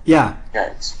 females. Yeah.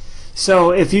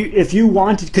 So if you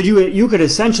wanted, you could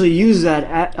essentially use that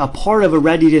at a part of a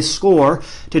readiness score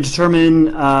to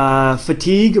determine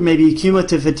fatigue, or maybe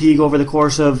cumulative fatigue over the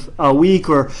course of a week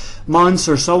or months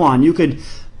or so on. You could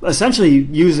essentially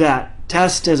use that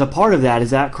test as a part of that. Is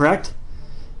that correct?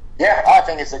 Yeah, I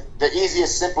think it's the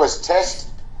easiest, simplest test.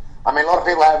 I mean, a lot of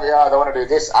people have, they want to do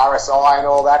this, RSI and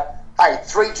all that. Hey,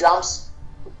 3 jumps,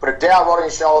 put a dowel rod on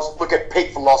your shoulders, look at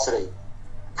peak velocity.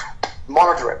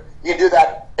 Monitor it. You can do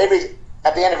that at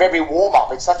the end of every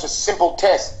warm-up. It's such a simple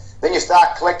test. Then you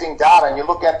start collecting data and you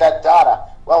look at that data.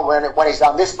 Well, when he's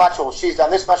done this much or she's done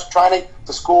this much training,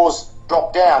 the scores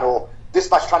drop down, or this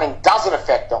much training doesn't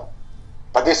affect them.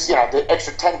 But this, the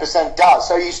extra 10% does.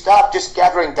 So you start just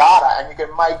gathering data and you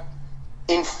can make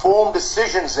informed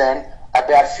decisions then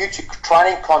about future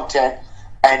training content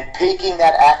and peaking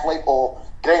that athlete or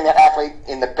getting that athlete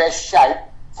in the best shape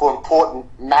for important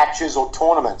matches or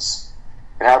tournaments.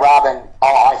 Rather than,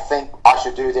 I think I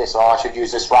should do this, or I should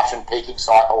use this Russian peaking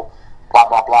cycle, blah,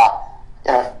 blah, blah.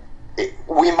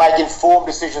 We make informed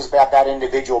decisions about that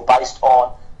individual based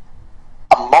on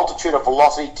a multitude of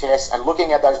velocity tests and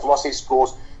looking at those velocity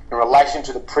scores in relation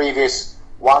to the previous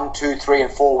 1, 2, 3,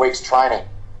 and 4 weeks training.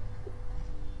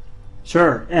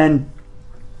 Sure. And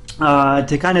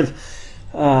to kind of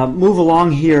move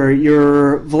along here,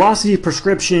 your velocity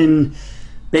prescription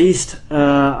based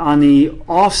on the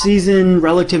off season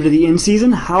relative to the in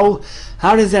season, how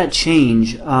does that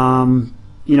change?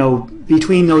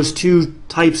 Between those 2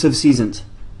 types of seasons.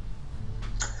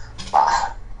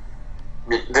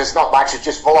 There's not much. It's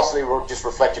just velocity will just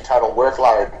reflect your total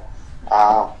workload.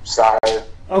 So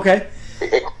Okay.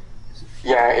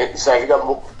 So you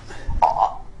got.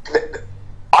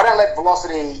 I don't let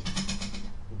velocity.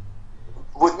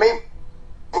 With me,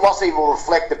 velocity will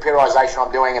reflect the periodization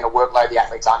I'm doing and the workload the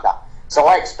athlete's under. So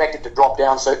I expect it to drop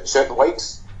down certain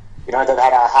weeks. They've had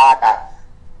a hard.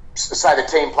 Say the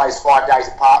team plays 5 days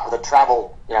apart with a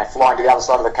travel, flying to the other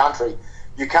side of the country.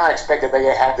 You can't expect that they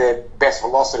have their best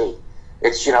velocity.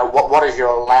 It's what is your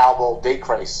allowable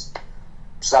decrease.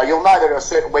 So you'll know that there are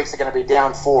certain weeks that are going to be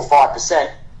down 4 or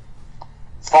 5%.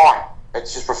 Fine,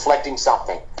 it's just reflecting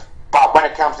something. But when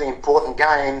it comes to important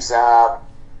games,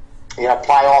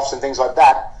 playoffs and things like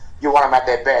that, you want them at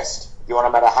their best. You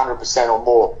want them at 100% or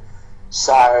more.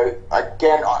 So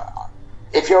again,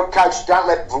 if you're a coach, don't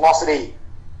let velocity,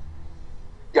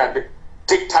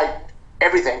 dictate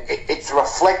everything. It's a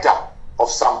reflector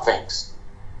of some things.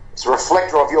 It's a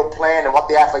reflector of your plan and what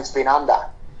the athlete's been under.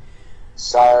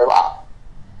 So,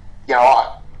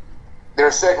 there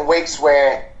are certain weeks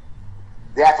where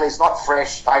the athlete's not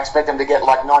fresh. I expect them to get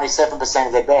like 97%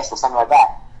 of their best or something like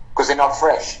that because they're not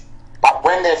fresh. But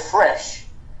when they're fresh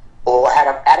or had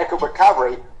an adequate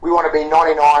recovery, we want to be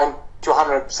 99 to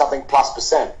 100 something plus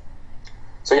percent.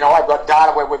 So, I've got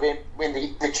data where we've been in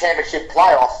the championship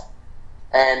playoff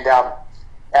and our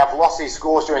velocity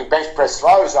scores during bench press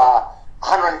throws are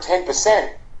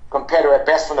 110% compared to our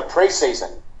best from the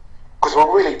preseason because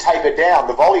we'll really taper down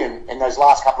the volume in those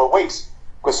last couple of weeks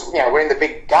because, we're in the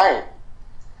big game.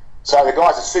 So the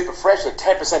guys are super fresh. They're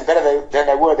 10% better than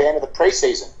they were at the end of the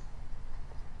preseason.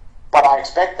 But I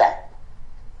expect that.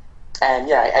 And,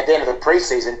 at the end of the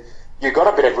preseason, you've got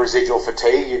a bit of residual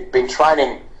fatigue. You've been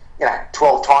training,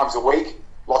 12 times a week,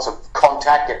 lots of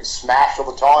contact, getting smashed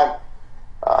all the time.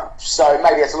 So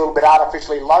maybe it's a little bit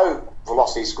artificially low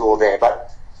velocity score there.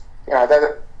 But,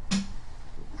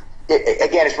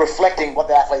 again, it's reflecting what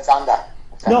the athlete's under.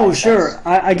 No, sure.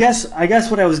 I guess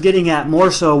what I was getting at more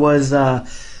so was,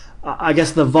 I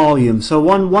guess, the volume. So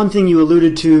one thing you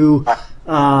alluded to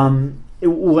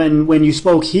when you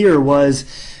spoke here was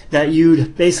that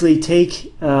you'd basically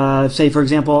take, say, for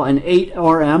example, an 8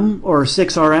 RM or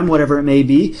 6 RM, whatever it may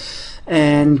be,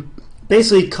 and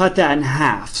basically cut that in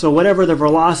half. So whatever the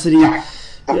velocity...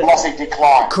 The velocity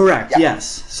decline. Correct, yep.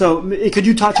 Yes. So could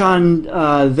you touch on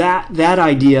that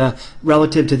idea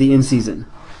relative to the in-season?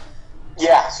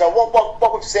 Yeah, so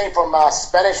what we've seen from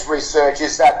Spanish research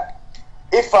is that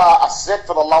if a set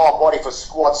for the lower body for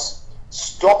squats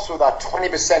stops with a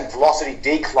 20% velocity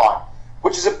decline,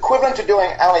 which is equivalent to doing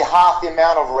only half the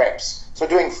amount of reps, so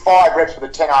doing 5 reps with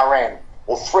a 10 RM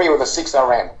or 3 with a 6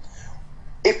 RM,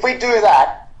 if we do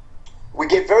that, we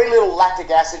get very little lactic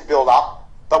acid buildup,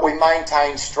 but we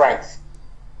maintain strength.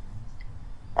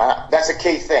 That's a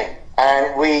key thing.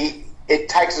 And it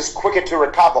takes us quicker to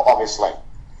recover, obviously.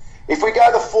 If we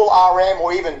go the full RM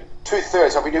or even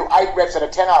 2/3, so if we do 8 reps at a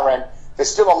 10 RM, there's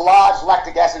still a large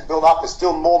lactic acid buildup, there's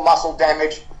still more muscle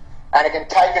damage, and it can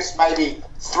take us maybe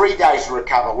 3 days to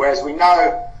recover. Whereas we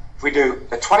know if we do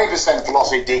a 20%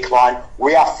 velocity decline,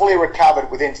 we are fully recovered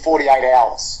within 48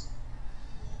 hours.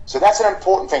 So that's an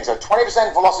important thing. So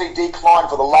 20% velocity decline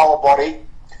for the lower body,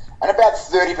 and about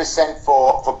 30%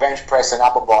 for bench press and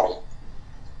upper body.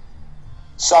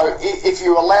 So if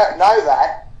you know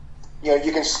that,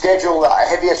 you can schedule a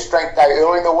heavier strength day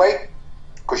early in the week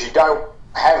because you don't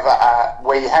have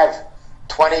where you have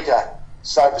 20 to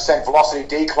so percent velocity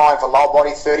decline for lower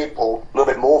body, 30 or a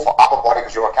little bit more for upper body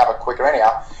because you'll recover quicker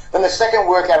anyhow. Then the second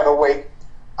workout of the week,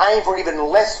 aim for even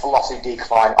less velocity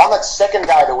decline. On that second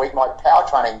day of the week, my power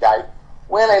training day,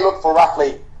 we only look for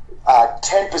roughly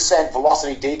 10%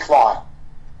 velocity decline.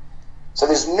 So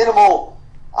there's minimal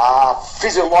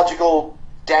physiological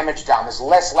damage done. There's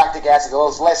less lactic acid,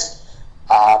 there's less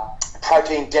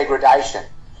protein degradation.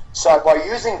 So by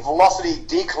using velocity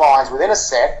declines within a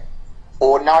set,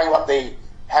 or knowing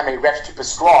how many reps to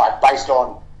prescribe based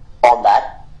on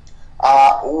that,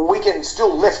 we can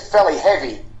still lift fairly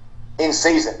heavy in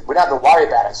season. We don't have to worry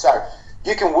about it. So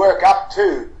you can work up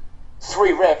to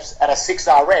 3 reps at a 6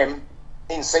 RM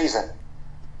in season.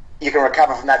 You can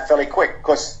recover from that fairly quick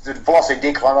because the velocity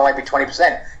decline will only be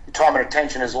 20%. Your time and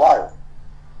attention is low.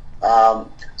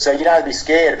 So you don't have to be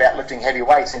scared about lifting heavy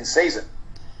weights in season.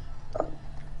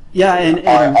 Yeah, and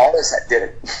I always did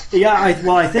it. Yeah,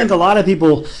 I think a lot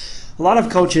of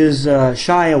coaches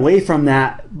shy away from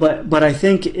that, but I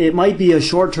think it might be a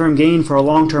short-term gain for a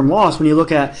long-term loss when you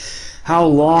look at how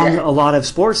long a lot of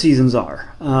sports seasons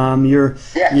are. You're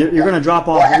going to drop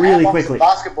off really quickly.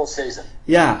 Basketball season.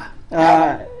 Yeah.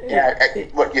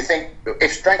 What you think?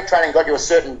 If strength training got you a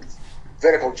certain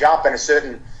vertical jump and a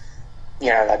certain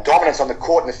dominance on the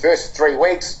court in the first 3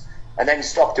 weeks, and then you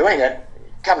stop doing it,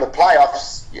 come to the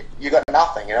playoffs, you got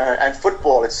nothing, you know. And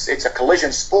football, it's a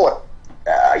collision sport.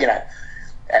 You know,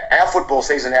 our football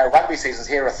season, our rugby seasons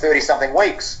here are 30-something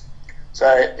weeks. So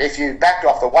if you backed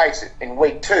off the weights in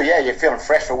week 2, yeah, you're feeling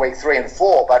fresh for week 3 and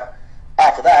 4. But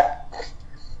after that,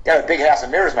 you know, big house of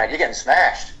mirrors, mate, you're getting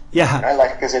smashed. Yeah. You know,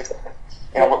 like, because it's,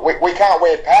 you know, we can't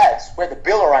wear pads. We have to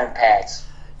build our own pads.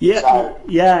 Yeah, so,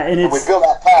 yeah, and we build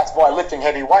our pads by lifting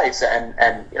heavy weights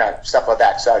and you know, stuff like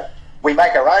that. So we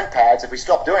make our own pads. If we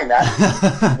stop doing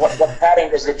that, what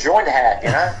padding does the joint have, you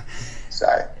know?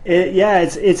 So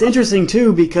it's interesting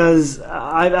too, because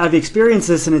I've experienced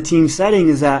this in a team setting,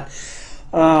 is that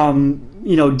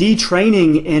you know,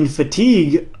 detraining and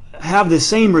fatigue have the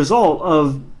same result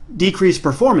of decreased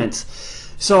performance.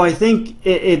 So I think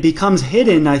it becomes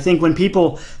hidden. I think when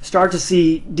people start to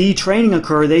see detraining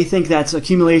occur, they think that's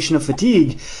accumulation of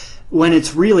fatigue, when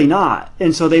it's really not.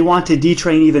 And so they want to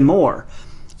detrain even more.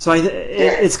 So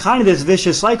it's kind of this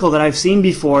vicious cycle that I've seen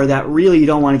before that really you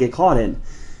don't want to get caught in.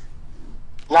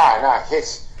 No,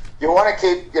 it's, you want to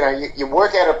keep, you know, you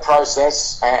work out a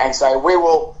process and say, we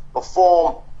will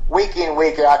perform week in,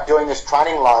 week out doing this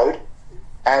training load,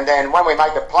 and then when we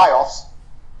make the playoffs,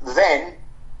 then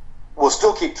we'll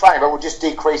still keep training, but we'll just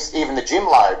decrease even the gym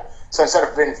load. So instead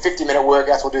of doing 50-minute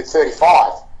workouts, we'll do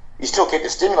 35. You still keep the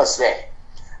stimulus there.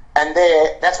 And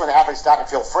that's when the athletes start to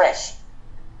feel fresh.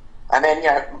 And then, you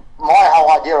know, my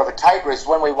whole idea of a taper is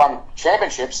when we won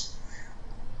championships,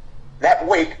 that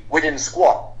week we didn't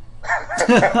squat.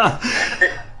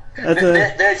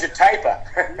 There's your taper.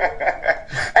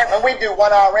 And we do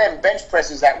 1 RM bench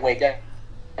presses that week,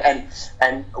 and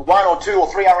 1 or 2 or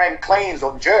 3 RM cleans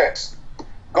or jerks.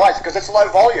 Guys, because it's low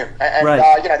volume, and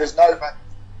right. You know, there's no,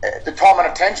 the time and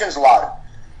attention's low,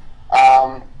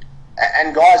 and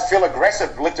guys feel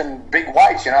aggressive lifting big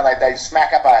weights. You know, they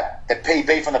smack up the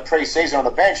PB from the pre-season on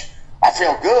the bench. I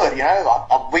feel good. You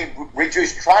know, we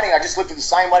reduced training. I just lifted the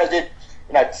same weight I did,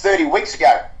 you know, 30 weeks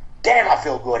ago. Damn, I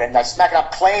feel good. And they smack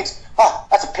up cleans. Oh,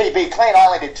 that's a PB clean. I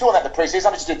only did 2 on that the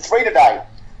pre-season. I just did 3 today.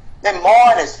 Then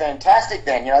mine is fantastic.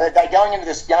 Then, you know, they're going into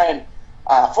this game.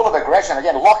 Full of aggression.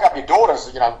 Again, lock up your daughters,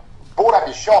 you know, board up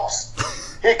your shops.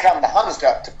 Here come the Huns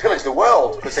to pillage the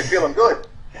world because they're feeling good.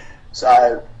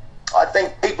 So I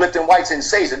think keep lifting weights in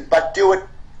season, but do it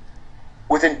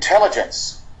with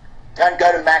intelligence. Don't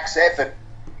go to max effort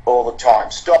all the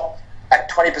time. Stop at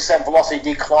 20% velocity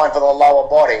decline for the lower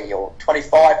body, or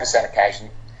 25% occasion.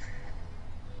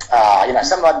 You know,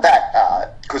 something like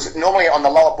that. Because normally on the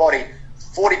lower body,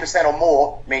 40% or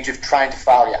more means you've trained to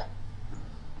failure.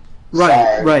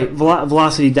 Right, so, right.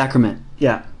 Velocity decrement.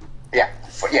 Yeah. Yeah.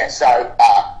 So,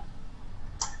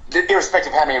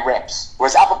 irrespective of how many reps.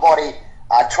 Whereas upper body,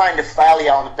 trained to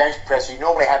failure on the bench press, you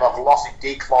normally have a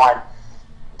velocity decline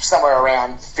somewhere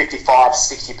around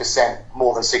 55-60%,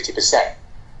 more than 60%.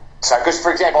 So, because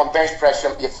for example, on bench press,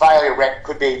 your failure rep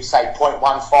could be, say,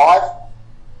 0.15.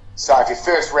 So, if your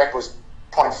first rep was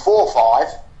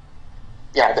 0.45,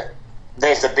 you know,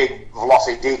 there's the big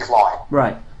velocity decline.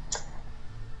 Right.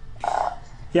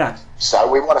 Yeah. So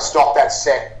we want to stop that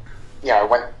set, you know,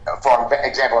 when, for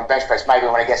example, in bench press, maybe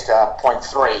when it gets to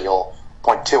 0.3 or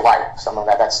 0.28, something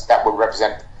like that, that would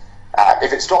represent,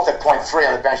 if it stopped at 0.3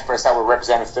 on the bench press, that would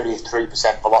represent a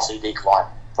 33% velocity decline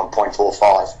from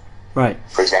 0.45. Right.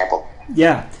 For example.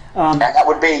 Yeah. And that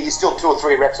would be, you're still 2 or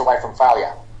 3 reps away from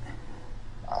failure.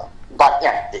 But,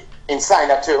 yeah, in saying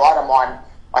that too, I don't mind,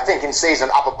 I think in season,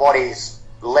 upper body is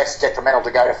less detrimental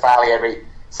to go to failure every,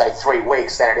 say, 3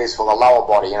 weeks than it is for the lower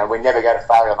body. You know, we never go to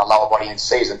failure on the lower body in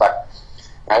season, but you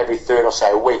know, every third or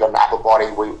so week on the upper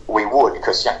body we would,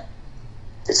 because you know,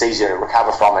 it's easier to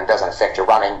recover from and doesn't affect your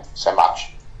running so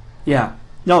much. Yeah.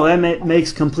 No, that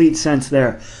makes complete sense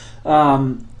there.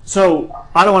 So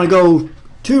I don't want to go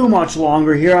too much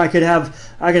longer here. I could have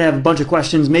a bunch of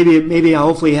questions. Maybe I'll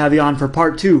hopefully have you on for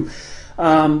part 2.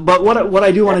 But what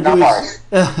I do want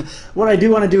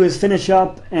to do is finish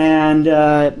up and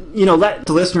you know, let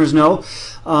the listeners know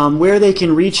where they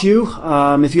can reach you.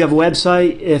 If you have a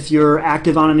website, if you're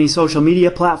active on any social media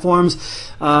platforms,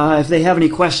 if they have any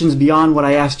questions beyond what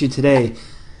I asked you today.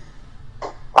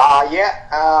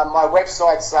 My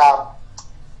website's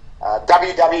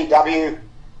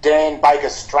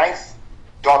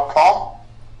www.danbakerstrength.com,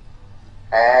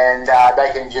 and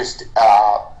they can just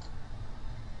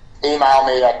email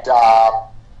me at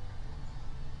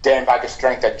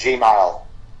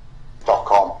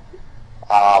danbakerstrength@gmail.com.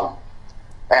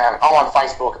 And I'm on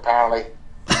Facebook, apparently.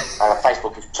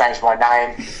 Facebook has changed my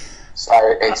name, so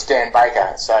it's Dan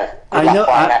Baker. So good luck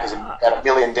finding that. There's about 1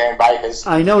 million Dan Bakers.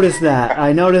 I noticed that.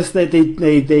 I noticed that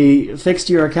they fixed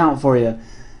your account for you.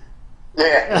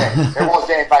 Yeah. It was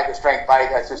Dan Baker, Strength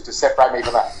Baker. It's just to separate me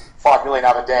from the 5 million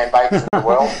other Dan Bakers in the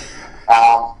world.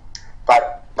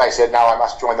 But they said, no, I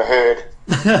must join the herd.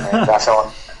 And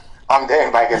so I'm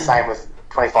Dan Baker, same with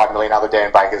 25 million other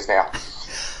Dan Bakers now.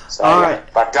 So, all right.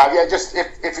 But just if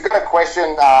you've got a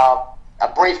question, a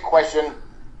brief question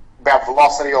about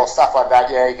velocity or stuff like that,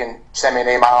 you can send me an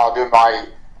email. I'll do my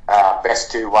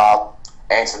best to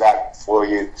answer that for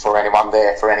you, for anyone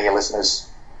there, for any of your listeners,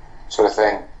 sort of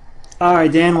thing. All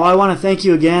right, Dan. Well, I want to thank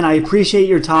you again. I appreciate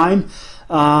your time.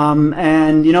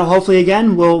 And, hopefully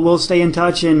again, we'll stay in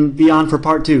touch and be on for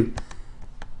part 2.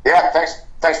 Yeah,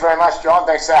 thanks very much, John.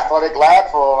 Thanks to Athletic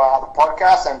Lab for the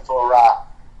podcast and for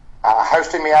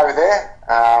hosting me over there.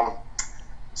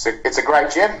 It's a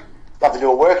great gym. Love to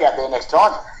do a workout there next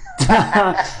time.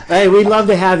 Hey, we'd love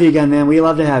to have you again, man. We'd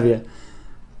love to have you.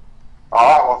 All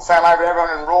right, well, say hello to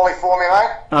everyone in Raleigh for me,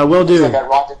 mate. Will do. Said that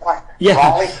right, didn't I? Yeah,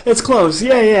 Raleigh? it's close.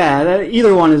 Yeah.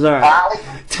 Either one is all right.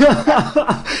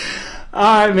 Raleigh?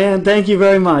 All right, man. Thank you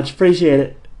very much. Appreciate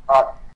it.